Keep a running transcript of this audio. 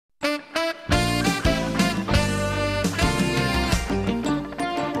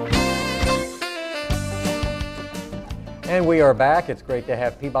And we are back. It's great to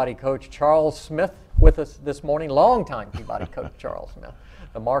have Peabody coach Charles Smith with us this morning. Longtime Peabody coach Charles Smith.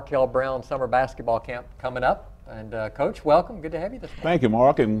 The Markel Brown Summer Basketball Camp coming up. And Coach, welcome. Good to have you this morning. Thank you,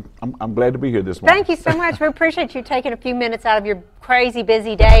 Mark, and I'm glad to be here this morning. Thank you so much. We appreciate you taking a few minutes out of your crazy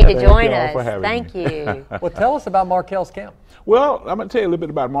busy day to join us. Thank you. Well, tell us about Markel's camp. Well, I'm going to tell you a little bit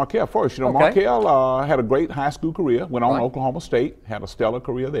about Markel first. You know, Okay. Markel had a great high school career, went on to Oklahoma State, had a stellar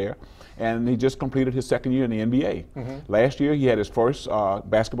career there, and he just completed his second year in the NBA. Last year, he had his first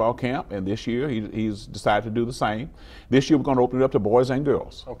basketball camp, and this year, he's decided to do the same. This year, we're going to open it up to boys and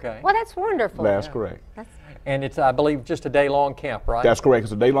girls. Okay. Well, that's wonderful. That's correct. And it's, I believe, just a day-long camp, right? That's correct.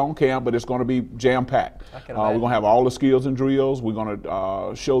 It's a day-long camp, but it's going to be jam-packed. We're going to have all the skills and drills. We're going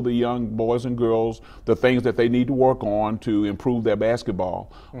to show the young boys and girls the things that they need to work on to improve their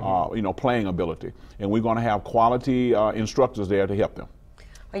basketball, playing ability. And we're going to have quality instructors there to help them.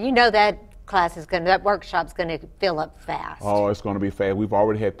 Well, you know that that workshop's going to fill up fast. Oh, it's going to be fast. We've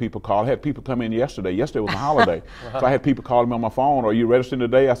already had people call. I had people come in yesterday. Yesterday was a holiday. So I had people calling me on my phone, "Are you registering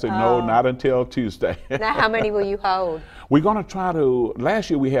today?" I said, "No, not until Tuesday." Now, how many will you hold? We're going to try to, last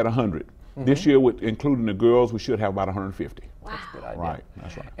year we had 100. This year, including the girls, we should have about 150. Wow. That's a good idea. Right,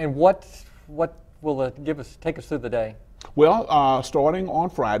 that's right. And what will take us through the day? Well, starting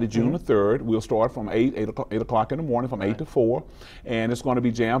on Friday, June the 3rd, we'll start from 8 o'clock in the morning, from 8 to 4, and it's going to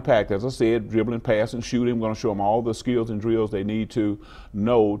be jam-packed. As I said, dribbling, passing, shooting. We're going to show them all the skills and drills they need to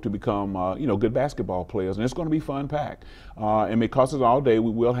know to become, good basketball players, and it's going to be fun-packed. And because it's all day, we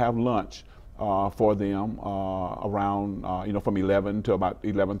will have lunch for them around, from 11 to about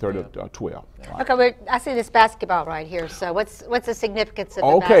 11:30 to 12. Right. Okay, I see this basketball right here. So what's the significance of the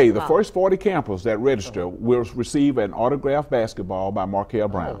basketball? Okay, the first 40 campers that register will receive an autographed basketball by Markel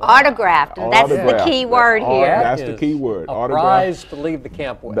Brown. Autographed. That's the key word here. That's the key word. A prize to leave the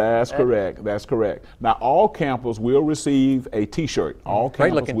camp with. That's correct. That's correct. Now, all campers will receive a T-shirt. All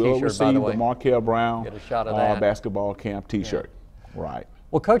campers will receive the Markel Brown Basketball Camp T-shirt. Right.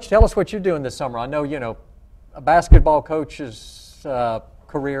 Well, Coach, tell us what you're doing this summer. I know, a basketball coach's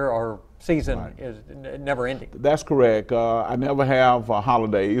career or season is never ending. That's correct. I never have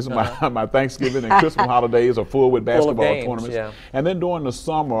holidays. My Thanksgiving and Christmas holidays are full with basketball tournaments. Yeah. And then during the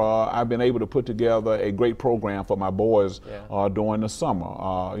summer, I've been able to put together a great program for my boys during the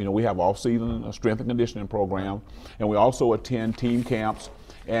summer. We have off-season strength and conditioning program, and we also attend team camps.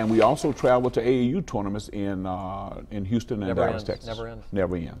 And we also travel to AAU tournaments in Houston and Dallas, Texas. Never ends.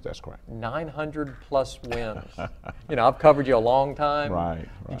 Never ends. That's correct. 900 plus wins. I've covered you a long time. Right.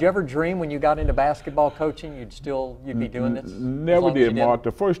 Did you ever dream when you got into basketball coaching you'd be doing this? Never did, Mark.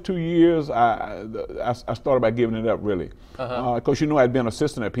 The first 2 years, I started by giving it up, really. Because I'd been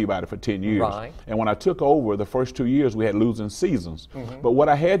assistant at Peabody for 10 years. Right. And when I took over, the first 2 years we had losing seasons. But what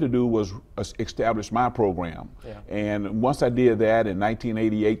I had to do was establish my program. Yeah. And once I did that in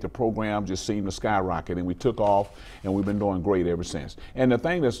 1988, the program just seemed to skyrocket, and we took off, and we've been doing great ever since. And the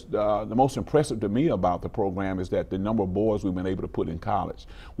thing that's the most impressive to me about the program is that the number of boys we've been able to put in college.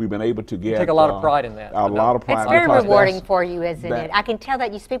 We've been able to get you take a lot of pride in that. A lot of pride. It's very rewarding for you, isn't it? I can tell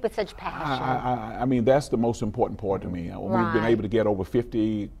that you speak with such passion. I mean, that's the most important part to me. We've been able to get over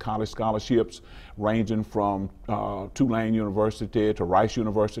 50 college scholarships, ranging from Tulane University to Rice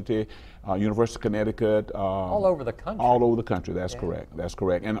University, University of Connecticut. All over the country. All over the country. That's correct. That's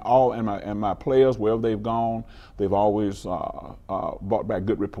correct. And my players, wherever they've gone, they've always brought back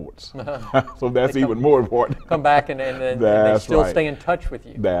good reports. So that's even more important. Come back and they still stay in touch with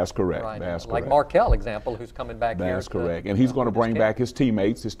you. That's correct. Right. That's like correct. Markel example, who's coming back here. That's correct. And he's going to bring back his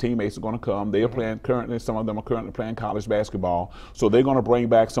teammates. His teammates are going to come. They are playing currently. Some of them are currently playing college basketball. So they're going to bring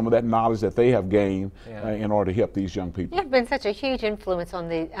back some of that knowledge that they have gained in order to help these young people. You've been such a huge influence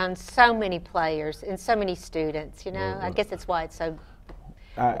on so many players and so many students. I guess that's why it's so.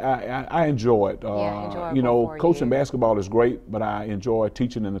 I enjoy it. Coaching basketball is great, but I enjoy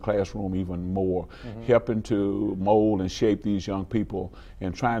teaching in the classroom even more, helping to mold and shape these young people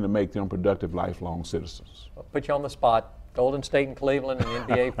and trying to make them productive, lifelong citizens. I'll put you on the spot. Golden State and Cleveland, and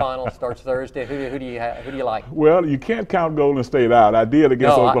the NBA Finals starts Thursday. Who do you like? Well, you can't count Golden State out. I did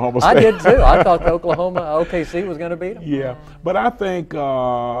against Oklahoma State. I did too. I thought OKC was going to beat them. Yeah, but I think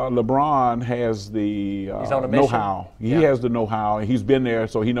LeBron has the know-how. He has the know-how, and he's been there,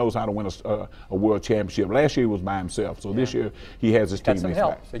 so he knows how to win a world championship. Last year he was by himself, so this year he has his teammates some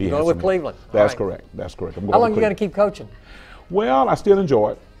help. back. So you go with Cleveland. That's correct. That's correct. How long are you going to keep coaching? Well, I still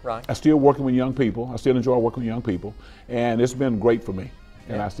enjoy it. Right. I still working with young people. I still enjoy working with young people, and it's been great for me.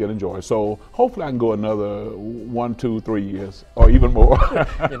 and Yeah. I still enjoy it. So hopefully I can go another 1, 2, 3 years, or even more.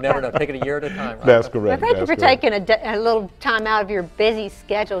 You never know. Take it a year at a time. Right? That's Well, correct. thank you That's for correct. taking a little time out of your busy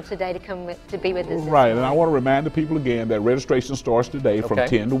schedule today to come to be with us. This Right, and I morning. want to remind the people again that registration starts today from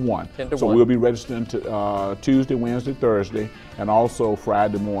Okay. 10 to 1. 10 to so 1. we'll be registering Tuesday, Wednesday, Thursday, and also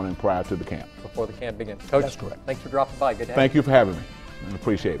Friday morning prior to the camp. Before the camp begins. Coach, That's correct. thanks for dropping by. Good to have Thank you for having me. I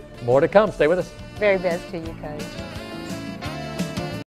appreciate it. you. More to come. Stay with us. Very best to you, Coach.